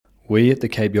We at the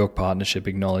Cape York Partnership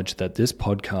acknowledge that this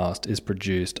podcast is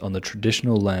produced on the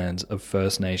traditional lands of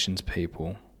First Nations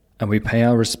people, and we pay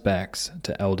our respects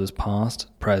to elders past,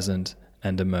 present,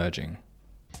 and emerging.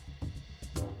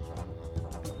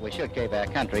 We should keep our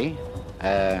country,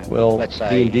 the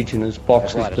Indigenous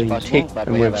box has been ticked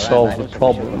and we've solved the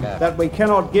problem. That we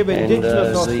cannot give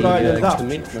Indigenous Australians up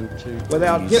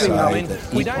without giving up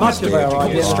much of our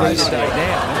identity.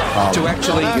 To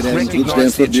actually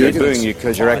recognise the You're doing it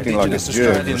because you're acting like a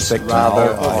Jew.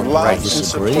 rather on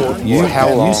disagree. You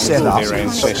set up a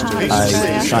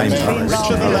shame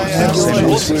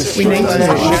We need to,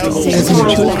 as a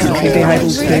mature country, be able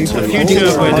to... The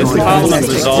future where the Parliament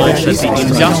resolves that the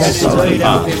injustices of the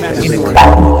past.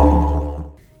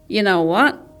 You know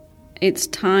what? It's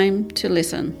time to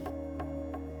listen.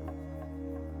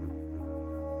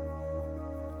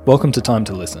 Welcome to Time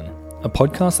to Listen, a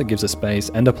podcast that gives a space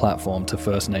and a platform to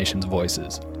First Nations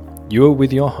voices. You are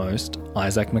with your host,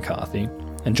 Isaac McCarthy,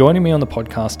 and joining me on the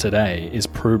podcast today is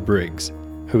Prue Briggs,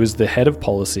 who is the Head of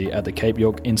Policy at the Cape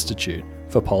York Institute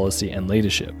for Policy and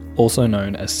Leadership, also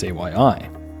known as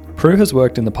CYI. Prue has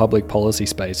worked in the public policy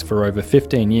space for over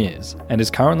 15 years and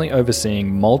is currently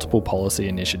overseeing multiple policy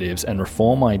initiatives and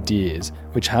reform ideas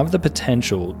which have the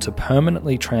potential to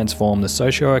permanently transform the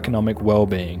socio-economic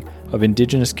well-being of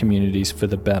Indigenous communities for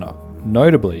the better,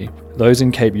 notably those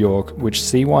in Cape York which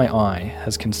CYI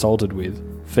has consulted with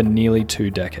for nearly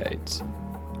 2 decades.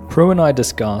 Prue and I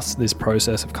discuss this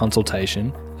process of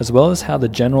consultation as well as how the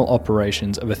general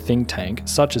operations of a think tank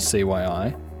such as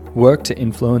CYI work to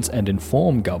influence and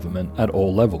inform government at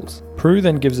all levels. Prue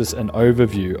then gives us an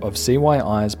overview of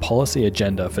CYI's policy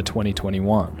agenda for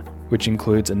 2021, which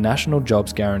includes a national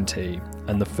jobs guarantee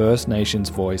and the First Nations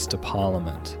voice to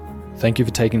Parliament. Thank you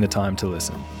for taking the time to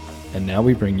listen. And now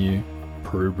we bring you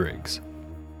Prue Briggs.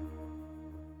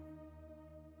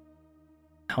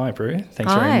 Hi Prue,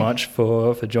 thanks very much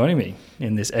for joining me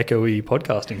in this echoey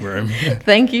podcasting room.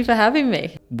 Thank you for having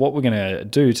me. What we're going to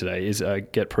do today is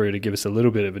get Prue to give us a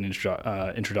little bit of an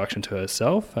introduction to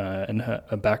herself and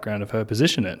a background of her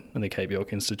position at the Cape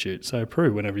York Institute. So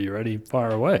Prue, whenever you're ready,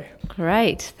 fire away.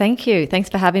 Great, thank you. Thanks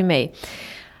for having me.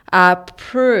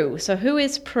 Prue. So who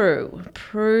is Prue?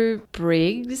 Prue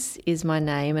Briggs is my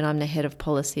name and I'm the Head of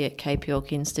Policy at Cape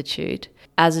York Institute.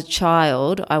 As a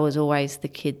child, I was always the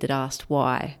kid that asked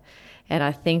why. And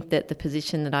I think that the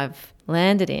position that I've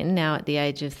landed in now at the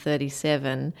age of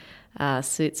 37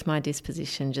 suits my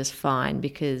disposition just fine,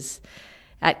 because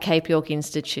at Cape York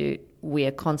Institute, we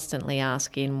are constantly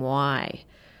asking why.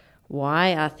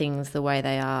 Why are things the way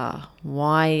they are?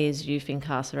 Why is youth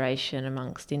incarceration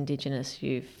amongst Indigenous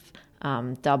youth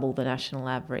double the national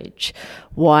average?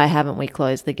 Why haven't we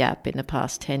closed the gap in the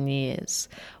past 10 years?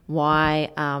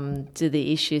 Why do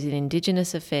the issues in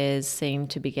Indigenous affairs seem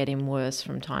to be getting worse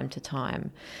from time to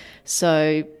time?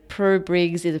 So Prue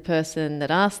Briggs is a person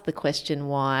that asks the question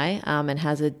why and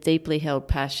has a deeply held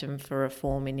passion for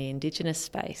reform in the Indigenous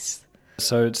space.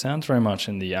 So it sounds very much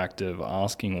in the act of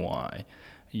asking why.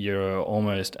 You're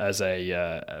almost as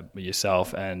a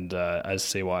yourself and as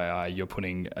CYI, you're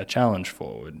putting a challenge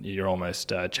forward. You're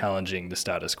almost challenging the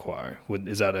status quo.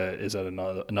 Is that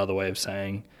another way of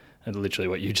saying literally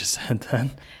what you just said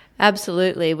then?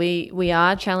 Absolutely. We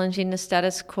are challenging the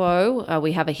status quo.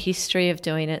 We have a history of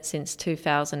doing it since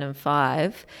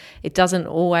 2005. It doesn't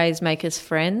always make us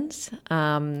friends.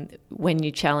 When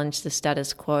you challenge the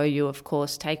status quo, you of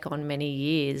course take on many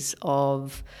years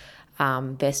of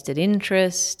vested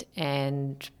interest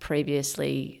and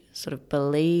previously sort of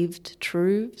believed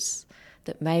truths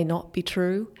that may not be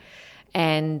true.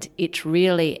 And it's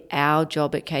really our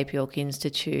job at Cape York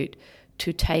Institute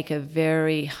to take a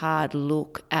very hard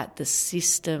look at the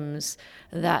systems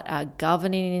that are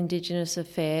governing Indigenous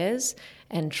affairs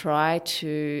and try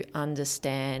to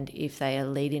understand if they are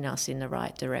leading us in the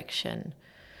right direction.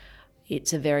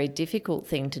 It's a very difficult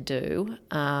thing to do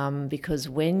because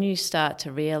when you start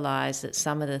to realise that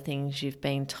some of the things you've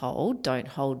been told don't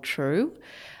hold true,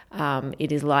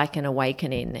 it is like an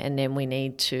awakening, and then we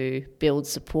need to build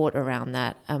support around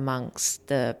that amongst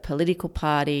the political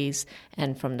parties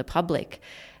and from the public.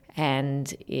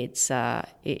 And it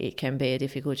can be a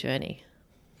difficult journey.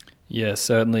 Yeah,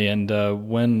 certainly. And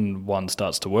when one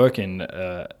starts to work in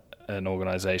an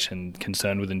organisation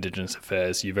concerned with Indigenous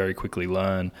affairs, you very quickly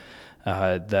learn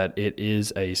that it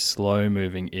is a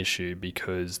slow-moving issue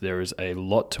because there is a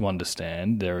lot to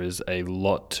understand, there is a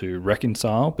lot to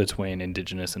reconcile between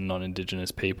Indigenous and non-Indigenous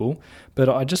people. But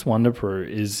I just wonder, Prue,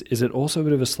 is it also a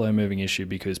bit of a slow-moving issue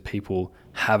because people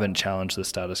haven't challenged the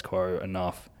status quo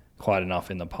quite enough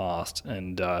in the past,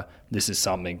 and this is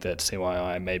something that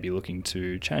CYI may be looking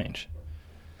to change?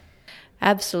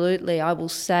 Absolutely. I will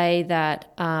say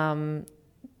that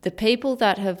the people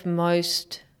that have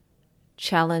most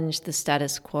challenged the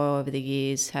status quo over the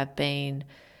years have been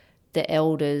the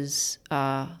elders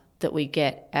that we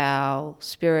get our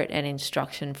spirit and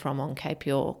instruction from on Cape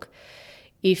York.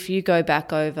 If you go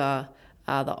back over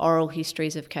the oral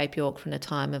histories of Cape York from the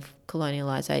time of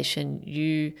colonialisation,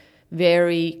 you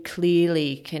very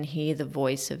clearly can hear the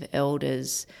voice of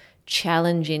elders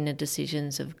challenging the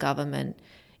decisions of government,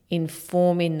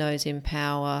 informing those in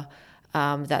power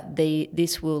that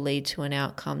this will lead to an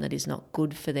outcome that is not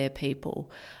good for their people.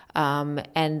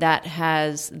 And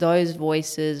those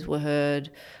voices were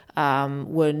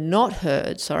not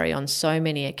heard on so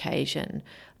many occasions,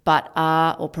 but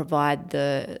are or provide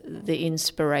the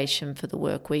inspiration for the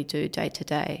work we do day to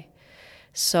day.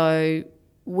 So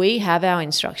we have our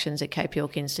instructions at Cape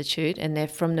York Institute, and they're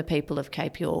from the people of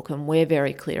Cape York, and we're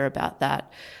very clear about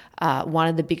that. One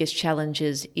of the biggest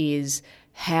challenges is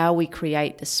how we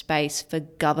create the space for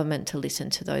government to listen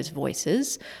to those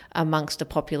voices amongst a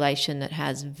population that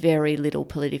has very little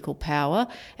political power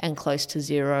and close to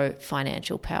zero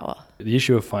financial power. The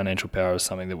issue of financial power is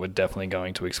something that we're definitely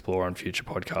going to explore on future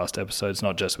podcast episodes,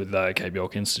 not just with the Cape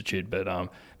York Institute, but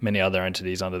many other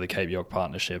entities under the Cape York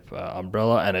Partnership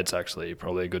umbrella. And it's actually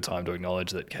probably a good time to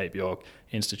acknowledge that Cape York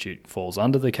Institute falls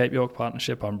under the Cape York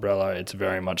Partnership umbrella. It's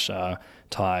very much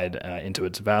tied into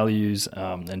its values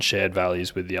and shared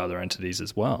values with the other entities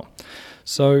as well.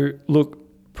 So look,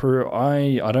 Prue,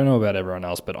 I don't know about everyone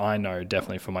else, but I know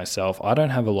definitely for myself, I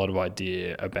don't have a lot of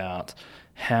idea about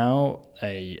how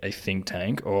a think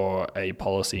tank or a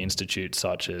policy institute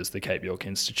such as the Cape York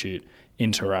Institute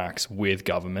interacts with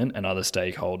government and other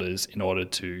stakeholders in order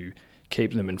to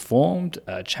keep them informed,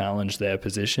 challenge their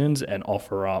positions, and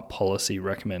offer up policy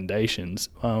recommendations.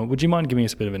 Would you mind giving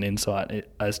us a bit of an insight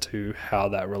as to how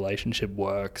that relationship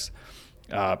works,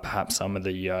 perhaps some of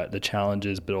the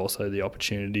challenges, but also the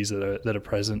opportunities that are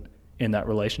present in that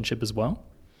relationship as well?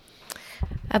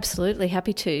 Absolutely,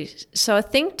 happy to. So a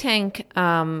think tank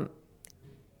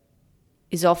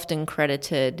is often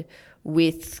credited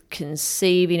with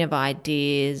conceiving of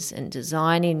ideas and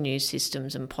designing new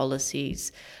systems and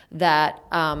policies that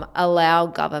allow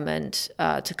government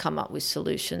to come up with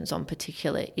solutions on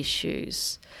particular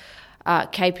issues.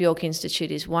 Cape York Institute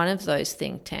is one of those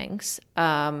think tanks,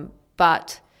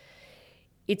 but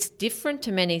it's different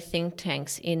to many think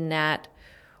tanks in that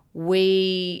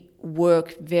we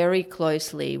work very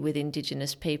closely with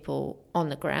Indigenous people on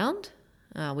the ground.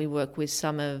 We work with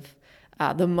some of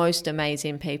the most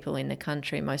amazing people in the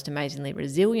country, most amazingly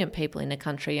resilient people in the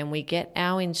country, and we get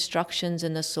our instructions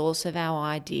and the source of our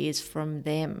ideas from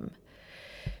them.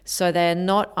 So they're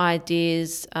not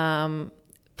ideas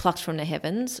plucked from the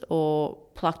heavens or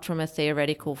plucked from a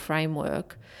theoretical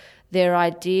framework. They're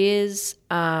ideas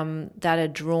that are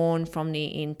drawn from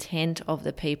the intent of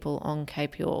the people on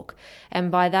Cape York.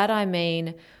 And by that I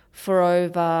mean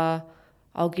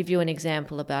I'll give you an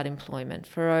example about employment.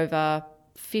 For over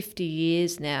 50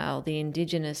 years now, the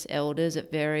Indigenous elders at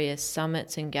various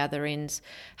summits and gatherings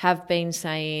have been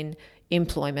saying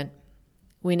employment.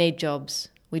 We need jobs.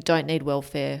 We don't need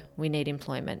welfare. We need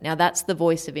employment. Now that's the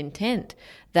voice of intent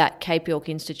that Cape York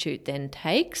Institute then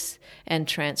takes and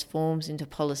transforms into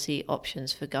policy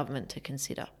options for government to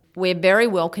consider. We're very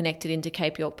well connected into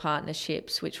Cape York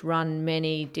Partnerships, which run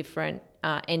many different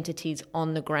entities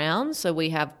on the ground. So we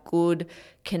have good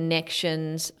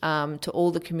connections to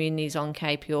all the communities on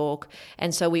Cape York.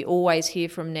 And so we always hear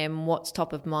from them what's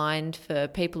top of mind for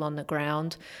people on the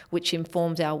ground, which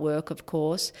informs our work, of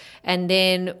course. And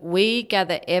then we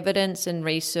gather evidence and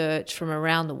research from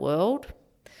around the world,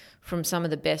 from some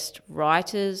of the best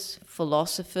writers,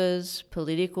 philosophers,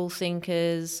 political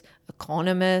thinkers,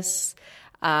 economists,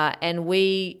 and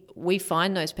we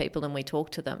find those people and we talk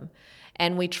to them.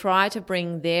 And we try to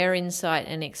bring their insight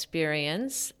and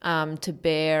experience to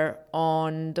bear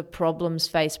on the problems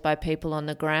faced by people on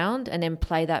the ground, and then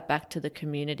play that back to the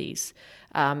communities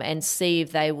and see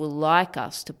if they will like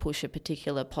us to push a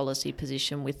particular policy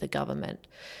position with the government.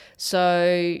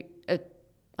 So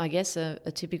I guess a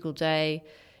typical day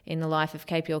in the life of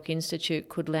Cape York Institute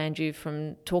could land you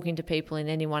from talking to people in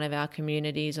any one of our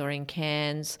communities or in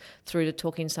Cairns through to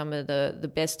talking to some of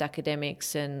the best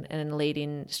academics and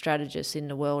leading strategists in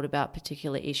the world about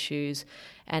particular issues,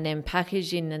 and then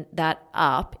packaging that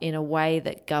up in a way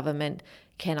that government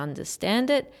can understand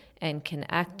it and can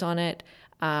act on it,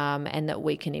 and that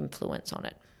we can influence on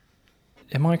it.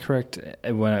 Am I correct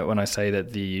when I say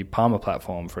that the Palmer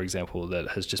platform, for example, that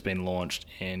has just been launched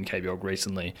in Cape York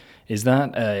recently, is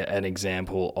that an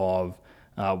example of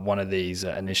one of these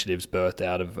initiatives birthed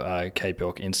out of Cape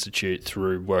York Institute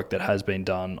through work that has been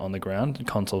done on the ground in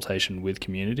consultation with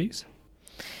communities?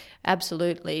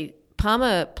 Absolutely.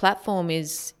 Palmer Platform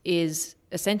is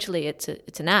essentially it's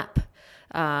an app,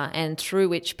 and through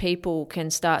which people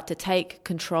can start to take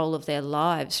control of their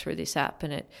lives through this app,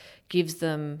 and it gives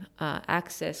them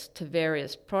access to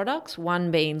various products, one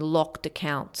being locked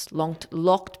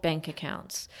bank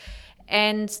accounts.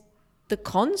 And the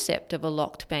concept of a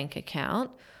locked bank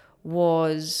account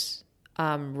was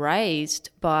raised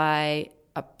by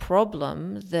a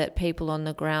problem that people on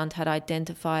the ground had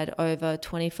identified over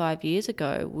 25 years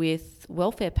ago with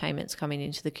welfare payments coming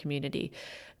into the community,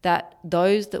 that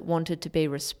those that wanted to be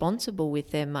responsible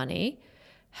with their money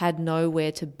had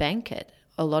nowhere to bank it.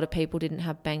 A lot of people didn't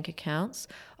have bank accounts.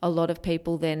 A lot of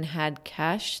people then had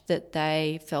cash that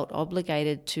they felt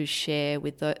obligated to share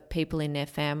with the people in their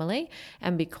family.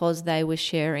 And because they were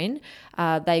sharing,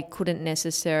 they couldn't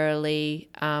necessarily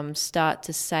start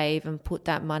to save and put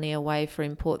that money away for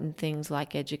important things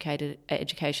like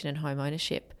education and home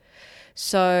ownership.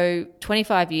 So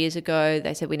 25 years ago,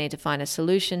 they said we need to find a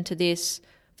solution to this.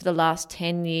 For the last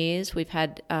 10 years, we've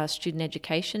had student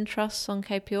education trusts on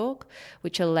Cape York,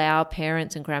 which allow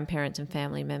parents and grandparents and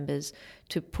family members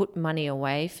to put money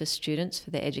away for students for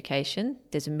their education.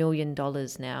 There's $1 million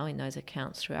now in those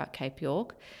accounts throughout Cape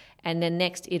York. And the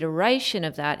next iteration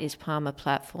of that is Palmer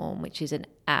Platform, which is an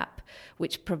app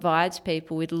which provides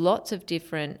people with lots of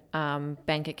different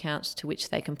bank accounts to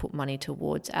which they can put money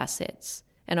towards assets.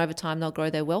 And over time, they'll grow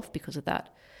their wealth because of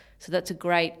that. So that's a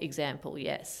great example,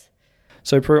 yes.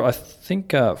 So, Prue, I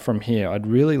think from here, I'd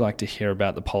really like to hear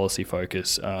about the policy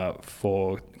focus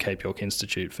for Cape York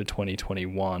Institute for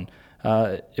 2021.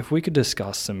 If we could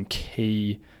discuss some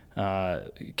key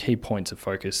points of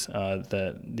focus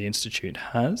that the Institute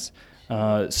has.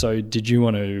 So did you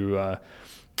want to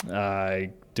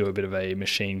do a bit of a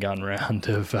machine gun round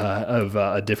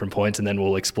of different points, and then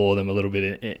we'll explore them a little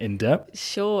bit in depth?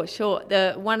 Sure.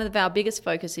 One of our biggest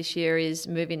focus this year is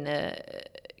moving the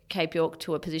Cape York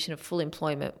to a position of full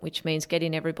employment, which means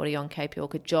getting everybody on Cape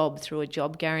York a job through a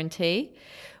job guarantee.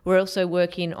 We're also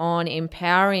working on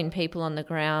empowering people on the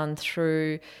ground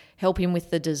through helping with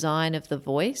the design of the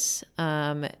voice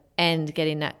and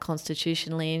getting that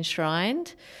constitutionally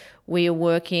enshrined. We are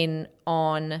working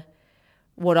on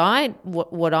what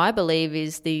I believe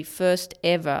is the first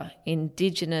ever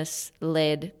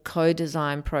Indigenous-led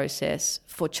co-design process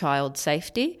for child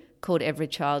safety called Every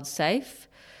Child Safe.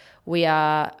 We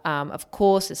are, of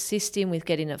course, assisting with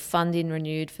getting the funding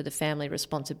renewed for the Family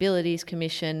Responsibilities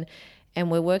Commission, and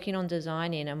we're working on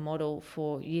designing a model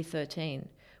for Year 13,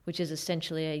 which is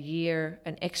essentially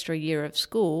an extra year of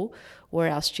school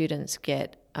where our students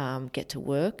get to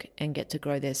work and get to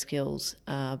grow their skills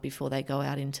before they go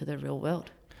out into the real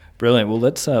world. Brilliant. Well,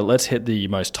 let's hit the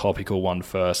most topical one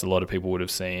first. A lot of people would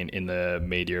have seen in the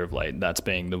media of late, that's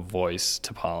being the voice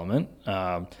to Parliament.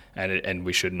 And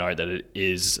we should note that it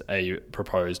is a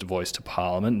proposed voice to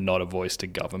Parliament, not a voice to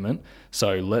government.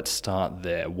 So let's start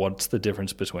there. What's the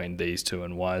difference between these two,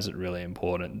 and why is it really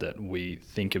important that we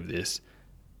think of this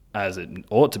as it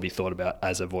ought to be thought about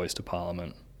as a voice to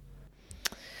Parliament?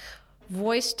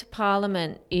 Voice to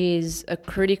Parliament is a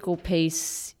critical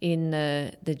piece in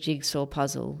the jigsaw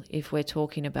puzzle if we're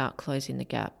talking about closing the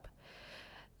gap.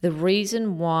 The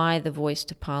reason why the Voice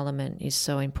to Parliament is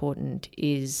so important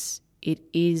is it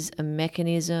is a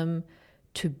mechanism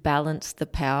to balance the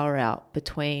power out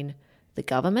between the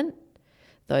government,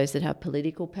 those that have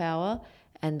political power,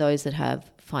 and those that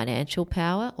have financial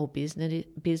power or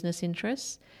business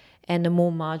interests, and the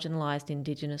more marginalised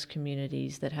Indigenous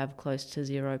communities that have close to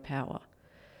zero power.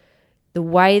 The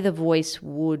way the voice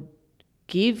would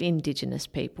give Indigenous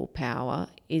people power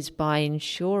is by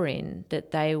ensuring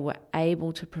that they were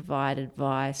able to provide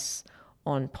advice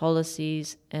on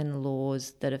policies and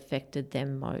laws that affected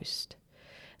them most.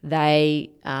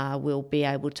 They will be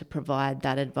able to provide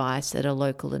that advice at a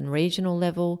local and regional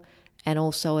level and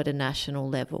also at a national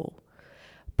level.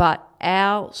 But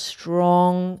our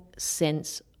strong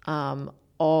sense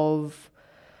of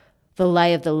the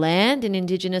lay of the land in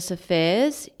Indigenous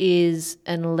affairs is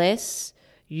unless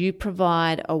you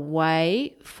provide a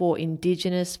way for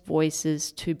Indigenous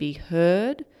voices to be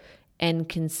heard and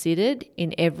considered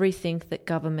in everything that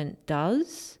government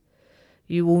does,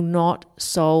 you will not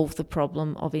solve the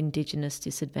problem of Indigenous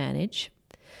disadvantage.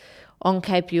 On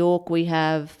Cape York, we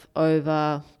have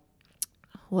over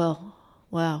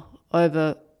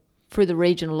through the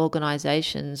regional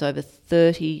organisations, over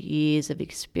 30 years of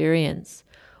experience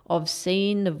of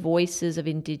seeing the voices of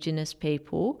Indigenous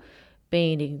people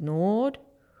being ignored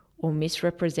or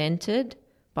misrepresented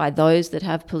by those that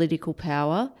have political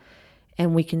power,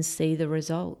 and we can see the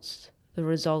results. The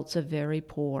results are very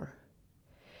poor.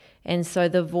 And so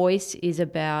the voice is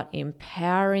about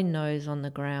empowering those on the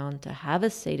ground to have a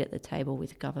seat at the table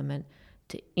with government,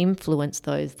 to influence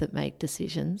those that make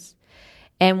decisions.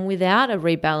 And without a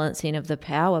rebalancing of the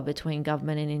power between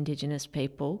government and Indigenous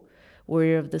people,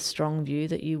 we're of the strong view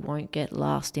that you won't get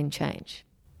lasting change.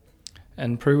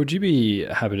 And Prue, would you be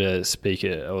happy to speak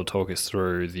or talk us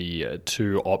through the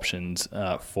two options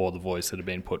for the voice that have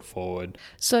been put forward?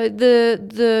 So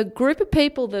the group of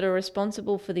people that are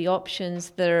responsible for the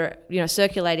options that are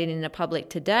circulating in the public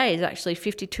today is actually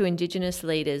 52 Indigenous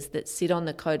leaders that sit on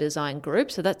the co-design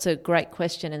group. So that's a great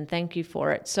question, and thank you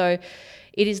for it. So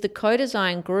it is the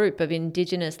co-design group of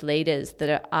Indigenous leaders that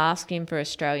are asking for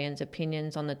Australians'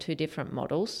 opinions on the two different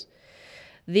models.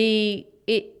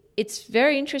 It's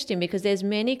very interesting because there's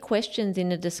many questions in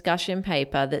the discussion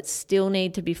paper that still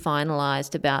need to be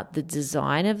finalised about the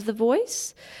design of the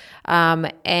voice.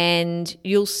 And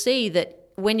you'll see that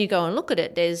when you go and look at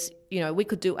it, there's, we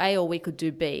could do A or we could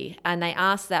do B. And they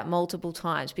ask that multiple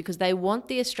times because they want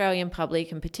the Australian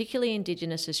public, and particularly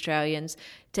Indigenous Australians,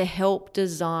 to help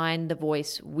design the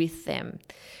voice with them.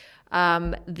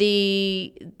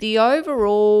 The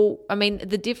overall,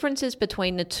 the differences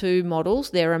between the two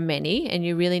models, there are many, and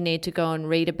you really need to go and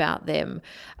read about them.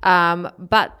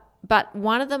 But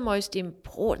one of the most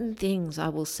important things I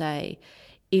will say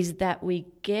is that we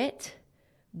get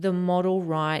the model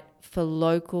right for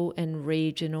local and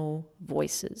regional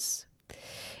voices.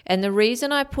 And the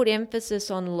reason I put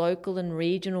emphasis on local and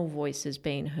regional voices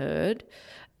being heard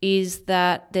is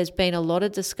that there's been a lot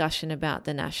of discussion about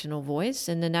the national voice,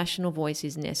 and the national voice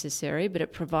is necessary, but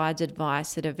it provides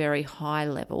advice at a very high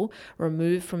level,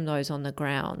 removed from those on the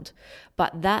ground.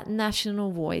 But that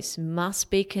national voice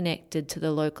must be connected to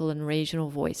the local and regional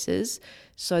voices,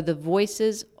 so the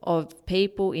voices of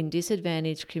people in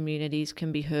disadvantaged communities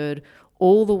can be heard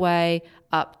all the way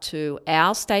up to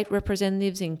our state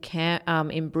representatives in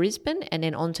Brisbane, and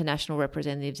then on to national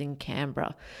representatives in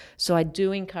Canberra. So I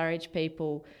do encourage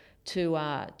people to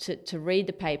read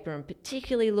the paper and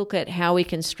particularly look at how we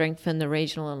can strengthen the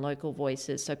regional and local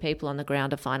voices so people on the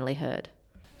ground are finally heard.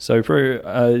 So Prue,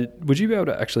 would you be able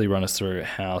to actually run us through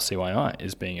how CYI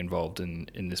is being involved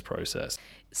in this process?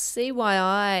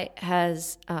 CYI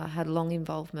has had long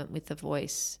involvement with the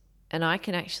voice, and I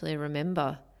can actually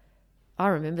remember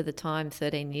the time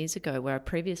 13 years ago where I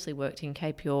previously worked in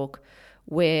Cape York,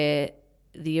 where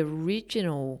the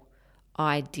original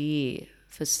idea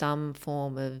for some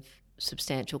form of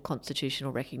substantial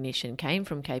constitutional recognition came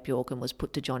from Cape York and was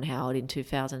put to John Howard in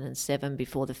 2007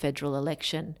 before the federal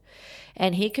election.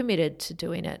 And he committed to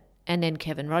doing it, and then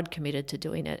Kevin Rudd committed to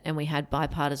doing it, and we had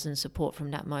bipartisan support from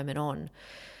that moment on.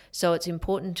 So it's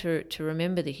important to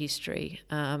remember the history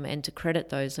and to credit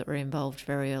those that were involved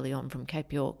very early on from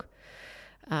Cape York.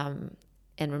 And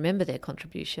remember their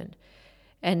contribution.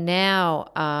 And now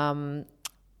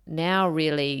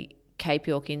really Cape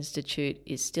York Institute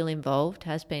is still involved,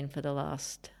 has been for the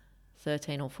last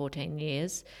 13 or 14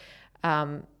 years.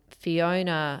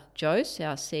 Fiona Jose,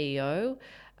 our CEO,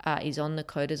 is on the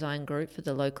co-design group for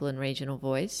the local and regional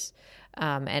voice,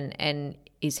 and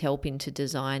is helping to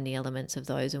design the elements of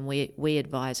those, and we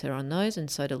advise her on those,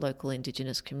 and so do local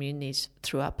Indigenous communities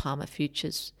through our Palmer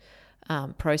Futures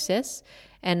process.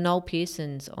 And Noel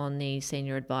Pearson's on the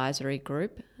senior advisory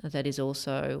group that is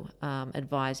also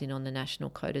advising on the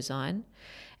national co-design.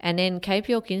 And then Cape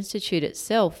York Institute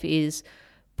itself is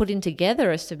putting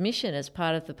together a submission as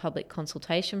part of the public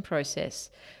consultation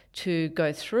process to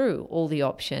go through all the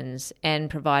options and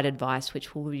provide advice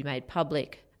which will be made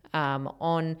public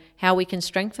on how we can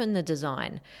strengthen the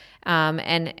design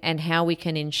and how we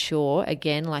can ensure,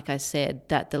 again, like I said,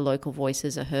 that the local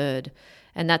voices are heard.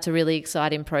 And that's a really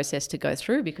exciting process to go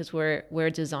through because we're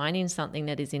designing something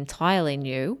that is entirely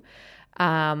new,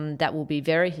 that will be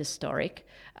very historic,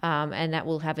 and that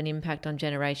will have an impact on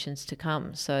generations to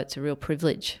come. So it's a real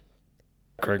privilege.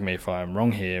 Correct me if I'm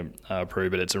wrong here, Prue,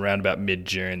 but it's around about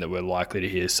mid-June that we're likely to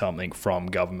hear something from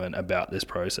government about this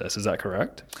process. Is that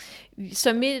correct?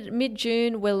 So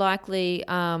mid-June, we're likely,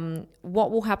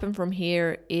 what will happen from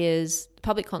here is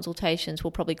public consultations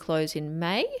will probably close in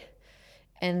May.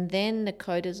 And then the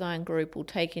co-design group will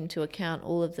take into account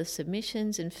all of the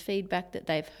submissions and feedback that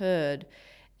they've heard.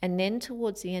 And then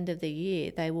towards the end of the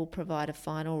year, they will provide a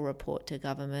final report to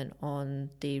government on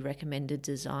the recommended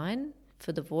design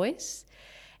for the voice.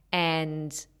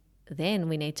 And then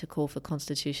we need to call for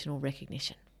constitutional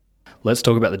recognition. Let's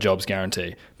talk about the jobs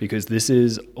guarantee, because this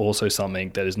is also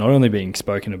something that is not only being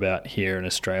spoken about here in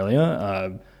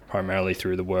Australia, primarily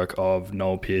through the work of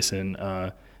Noel Pearson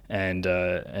and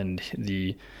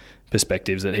the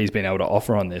perspectives that he's been able to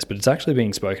offer on this, but it's actually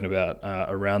being spoken about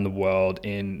around the world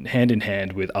in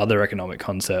hand with other economic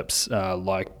concepts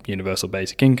like universal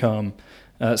basic income.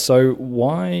 So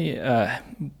why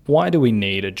do we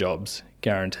need a jobs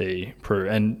guarantee, Prue?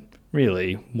 And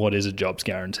really, what is a jobs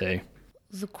guarantee?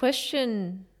 The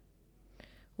question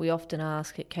we often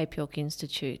ask at Cape York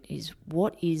Institute is,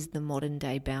 what is the modern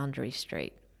day boundary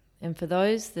street? And for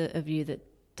those of you that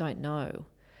don't know,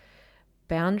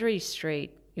 Boundary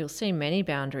Street, you'll see many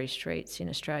boundary streets in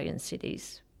Australian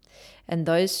cities, and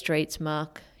those streets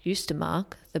used to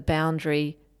mark the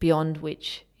boundary beyond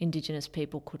which Indigenous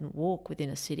people couldn't walk within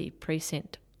a city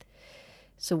precinct.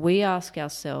 So we ask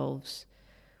ourselves,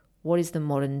 what is the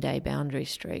modern day boundary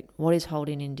street? What is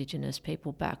holding Indigenous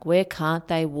people back? Where can't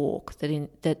they walk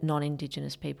that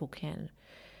non-Indigenous people can?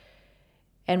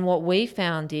 And what we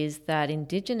found is that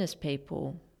Indigenous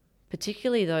people,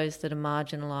 particularly those that are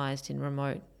marginalised in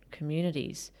remote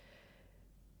communities,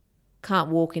 can't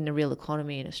walk in the real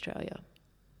economy in Australia.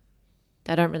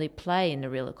 They don't really play in the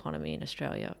real economy in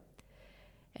Australia.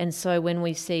 And so when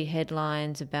we see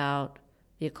headlines about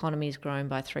the economy's grown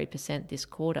by 3% this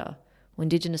quarter, well,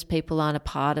 Indigenous people aren't a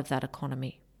part of that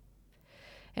economy.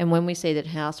 And when we see that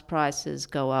house prices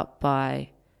go up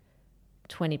by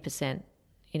 20%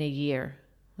 in a year,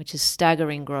 which is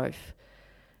staggering growth,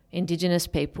 Indigenous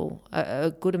people,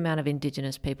 a good amount of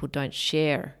Indigenous people don't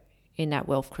share in that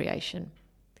wealth creation.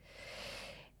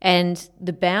 And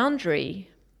the boundary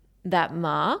that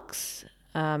marks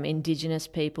Indigenous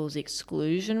people's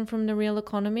exclusion from the real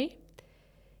economy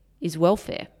is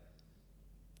welfare.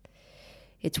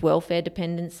 It's welfare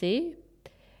dependency,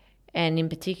 and in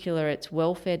particular it's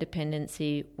welfare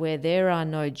dependency where there are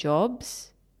no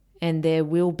jobs and there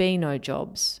will be no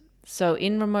jobs. So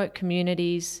in remote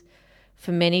communities,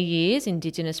 for many years,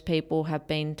 Indigenous people have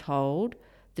been told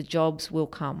the jobs will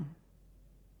come.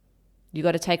 You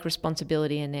got to take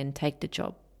responsibility and then take the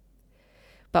job.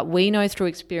 But we know through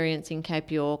experience in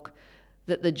Cape York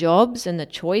that the jobs and the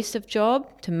choice of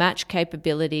job to match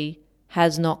capability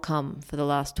has not come for the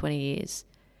last 20 years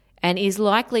and is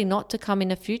likely not to come in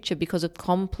the future because of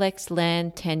complex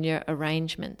land tenure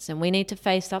arrangements. And we need to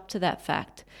face up to that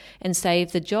fact and say,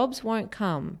 if the jobs won't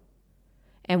come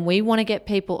and we want to get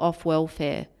people off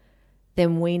welfare,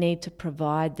 then we need to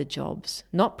provide the jobs.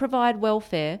 Not provide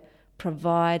welfare,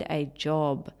 provide a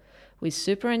job with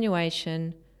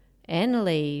superannuation and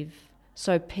leave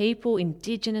so people,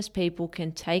 Indigenous people,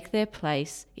 can take their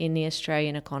place in the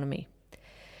Australian economy.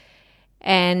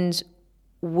 And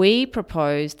we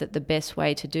propose that the best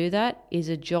way to do that is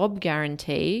a job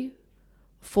guarantee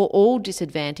for all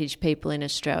disadvantaged people in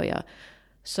Australia.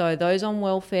 So those on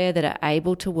welfare that are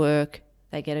able to work,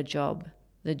 they get a job.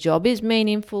 The job is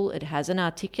meaningful, it has an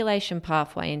articulation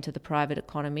pathway into the private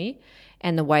economy,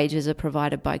 and the wages are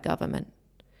provided by government.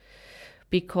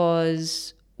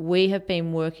 Because we have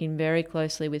been working very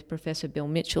closely with Professor Bill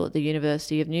Mitchell at the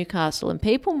University of Newcastle, and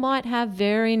people might have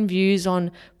varying views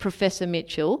on Professor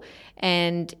Mitchell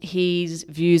and his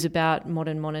views about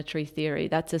modern monetary theory.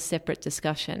 That's a separate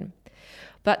discussion.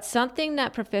 But something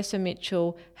that Professor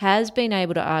Mitchell has been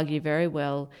able to argue very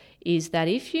well is that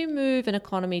if you move an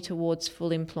economy towards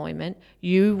full employment,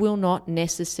 you will not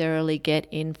necessarily get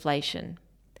inflation,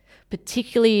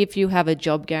 particularly if you have a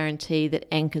job guarantee that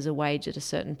anchors a wage at a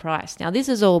certain price. Now, this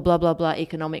is all blah, blah, blah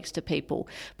economics to people,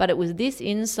 but it was this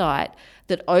insight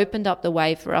that opened up the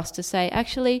way for us to say,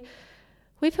 actually,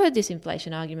 we've heard this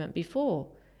inflation argument before,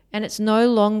 and it's no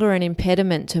longer an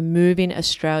impediment to moving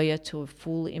Australia to a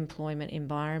full employment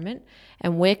environment.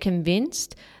 And we're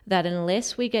convinced that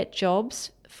unless we get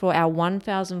jobs for our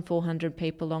 1,400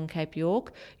 people on Cape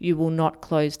York, you will not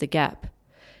close the gap.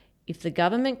 If the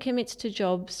government commits to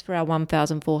jobs for our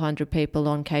 1,400 people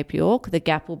on Cape York, the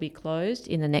gap will be closed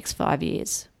in the next 5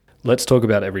 years. Let's talk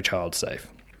about Every Child Safe.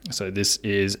 So this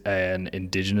is an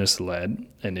Indigenous-led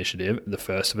initiative, the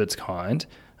first of its kind,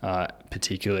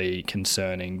 particularly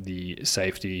concerning the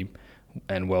safety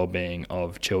and well-being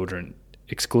of children.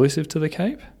 Exclusive to the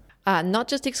Cape? Not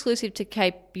just exclusive to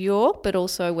Cape York, but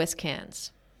also West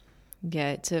Cairns.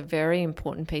 Yeah, it's a very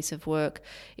important piece of work.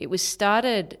 It was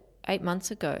started 8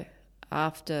 months ago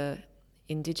after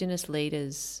Indigenous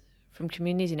leaders from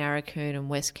communities in Arakoon and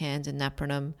West Cairns and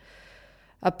Napranum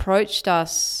approached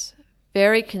us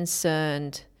very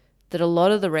concerned that a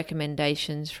lot of the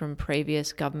recommendations from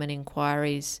previous government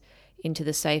inquiries into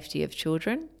the safety of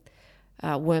children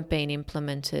weren't being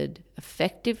implemented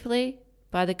effectively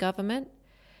by the government,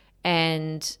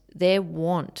 and their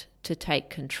want to take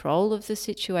control of the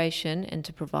situation and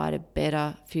to provide a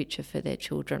better future for their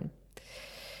children.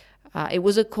 It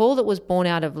was a call that was born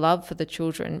out of love for the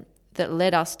children that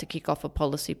led us to kick off a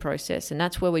policy process, and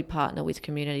that's where we partner with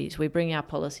communities. We bring our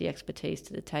policy expertise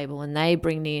to the table, and they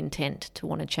bring the intent to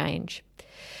want to change.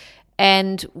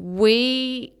 And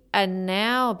we are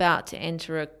now about to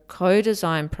enter a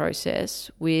co-design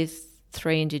process with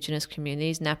 3 Indigenous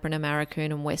communities, Napran, Amarikoon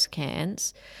and West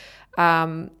Cairns,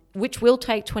 which will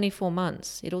take 24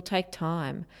 months. It'll take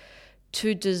time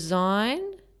to design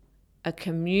a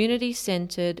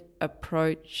community-centred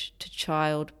approach to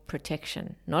child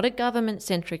protection, not a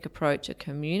government-centric approach, a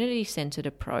community-centred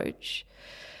approach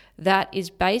that is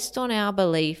based on our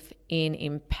belief in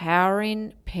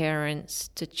empowering parents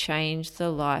to change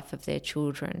the life of their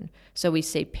children. So we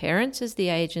see parents as the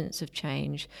agents of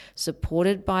change,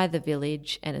 supported by the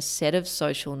village and a set of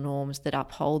social norms that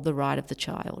uphold the right of the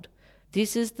child.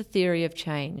 This is the theory of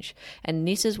change, and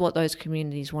this is what those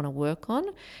communities want to work on,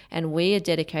 and we are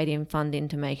dedicating funding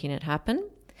to making it happen.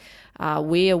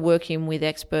 We are working with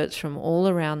experts from all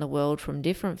around the world from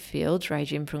different fields,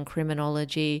 ranging from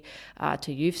criminology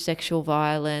to youth sexual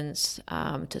violence,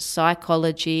 to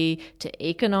psychology, to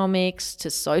economics, to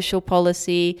social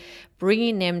policy,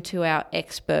 bringing them to our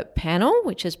expert panel,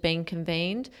 which has been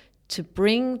convened, to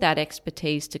bring that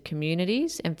expertise to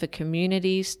communities and for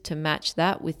communities to match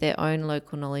that with their own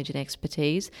local knowledge and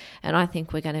expertise. And I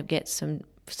think we're going to get some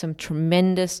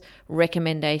tremendous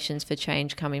recommendations for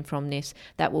change coming from this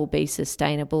that will be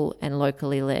sustainable and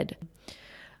locally led.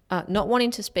 Not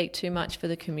wanting to speak too much for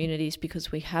the communities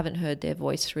because we haven't heard their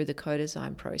voice through the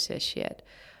co-design process yet.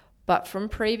 But from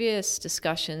previous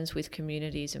discussions with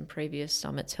communities and previous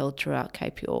summits held throughout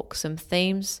Cape York, some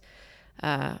themes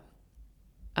are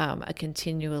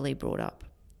continually brought up.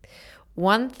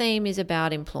 One theme is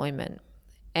about employment,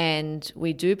 and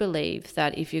we do believe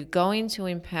that if you're going to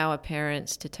empower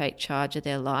parents to take charge of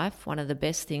their life, one of the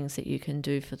best things that you can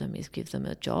do for them is give them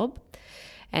a job,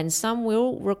 and some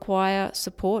will require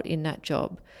support in that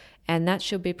job, and that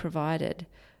should be provided.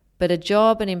 But a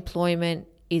job and employment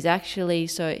is actually,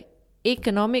 so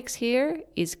economics here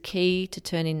is key to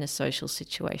turning the social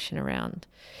situation around.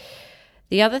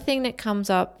 The other thing that comes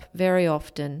up very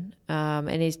often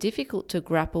and is difficult to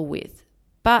grapple with,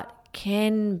 but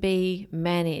can be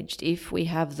managed if we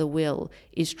have the will,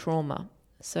 is trauma.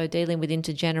 So dealing with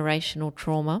intergenerational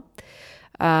trauma.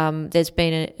 There's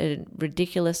been a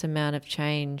ridiculous amount of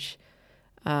change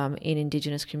in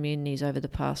Indigenous communities over the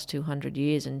past 200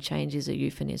 years, and change is a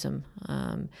euphemism.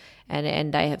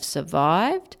 And they have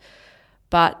survived,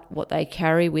 but what they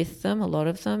carry with them, a lot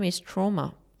of them, is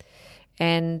trauma.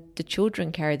 And the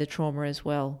children carry the trauma as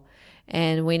well.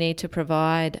 And we need to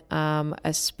provide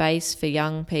a space for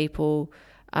young people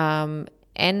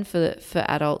and for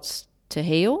adults to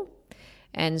heal.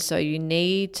 And so you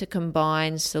need to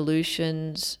combine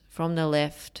solutions from the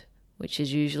left, which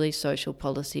is usually social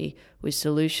policy, with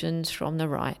solutions from the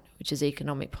right, which is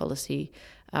economic policy,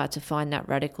 to find that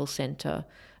radical centre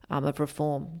of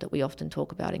reform that we often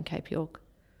talk about in Cape York.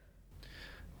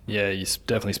 Yeah, you're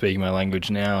definitely speaking my language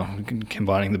now,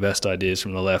 combining the best ideas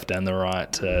from the left and the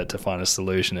right to find a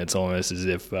solution. It's almost as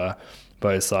if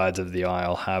both sides of the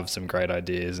aisle have some great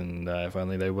ideas, and if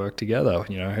only they work together,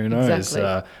 who knows?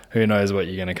 Exactly. Who knows what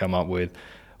you're going to come up with.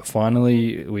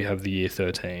 Finally, we have the Year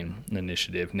 13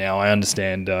 initiative. Now, I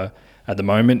understand at the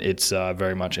moment it's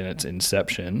very much in its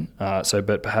inception,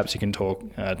 but perhaps you can talk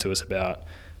to us about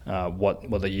what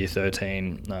the Year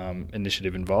 13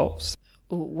 initiative involves.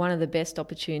 One of the best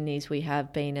opportunities we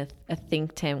have been a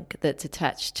think tank that's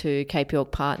attached to Cape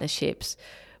York Partnerships,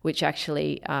 which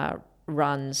actually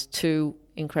runs 2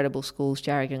 incredible schools,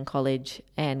 Jarragon College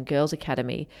and Girls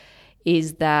Academy,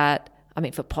 is that,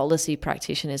 for policy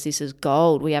practitioners, this is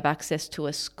gold. We have access to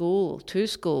 2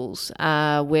 schools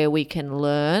where we can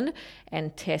learn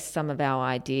and test some of our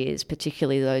ideas,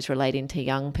 particularly those relating to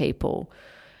young people.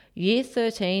 Year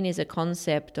 13 is a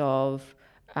concept of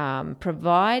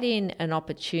providing an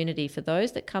opportunity for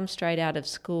those that come straight out of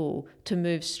school to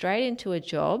move straight into a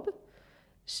job,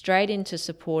 straight into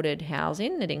supported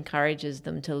housing that encourages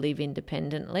them to live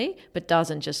independently but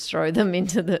doesn't just throw them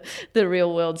into the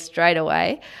real world straight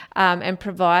away, and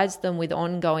provides them with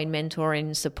ongoing mentoring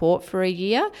and support for a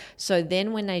year. So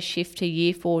then when they shift to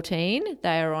Year 14,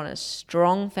 they are on a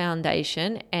strong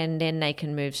foundation, and then they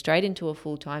can move straight into a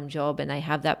full-time job, and they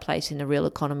have that place in the real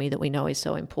economy that we know is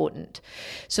so important.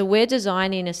 So we're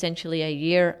designing essentially a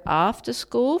year after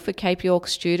school for Cape York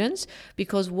students,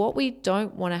 because what we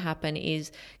don't want to happen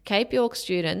is Cape York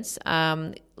students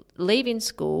leaving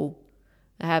school,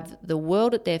 have the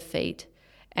world at their feet,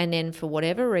 and then for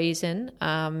whatever reason,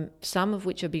 some of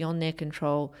which are beyond their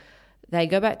control, they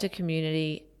go back to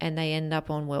community and they end up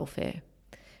on welfare.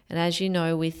 And as you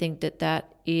know, we think that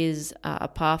that is a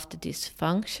path to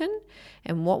dysfunction.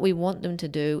 And what we want them to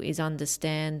do is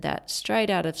understand that straight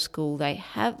out of school, they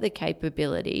have the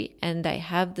capability and they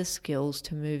have the skills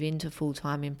to move into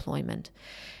full-time employment.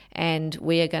 And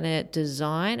we are going to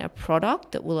design a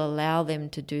product that will allow them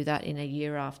to do that in a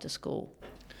year after school.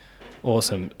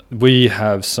 Awesome. We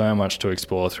have so much to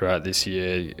explore throughout this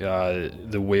year.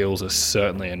 The wheels are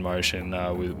certainly in motion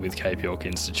with Cape York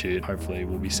Institute. Hopefully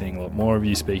we'll be seeing a lot more of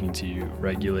you, speaking to you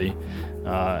regularly,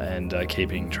 and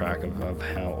keeping track of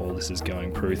how all this is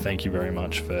going. Prue, thank you very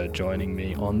much for joining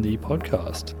me on the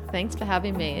podcast. Thanks for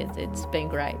having me. It's been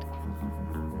great.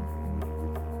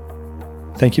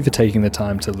 Thank you for taking the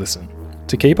time to listen.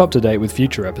 To keep up to date with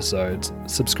future episodes,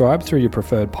 subscribe through your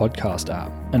preferred podcast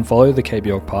app and follow the Cape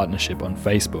York Partnership on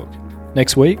Facebook.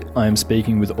 Next week, I am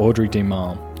speaking with Audrey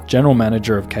DeMarle, General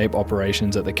Manager of Cape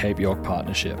Operations at the Cape York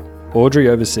Partnership. Audrey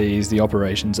oversees the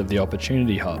operations of the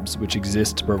Opportunity Hubs, which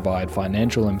exist to provide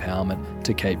financial empowerment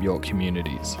to Cape York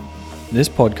communities. This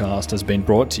podcast has been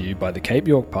brought to you by the Cape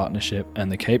York Partnership and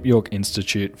the Cape York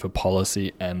Institute for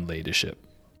Policy and Leadership.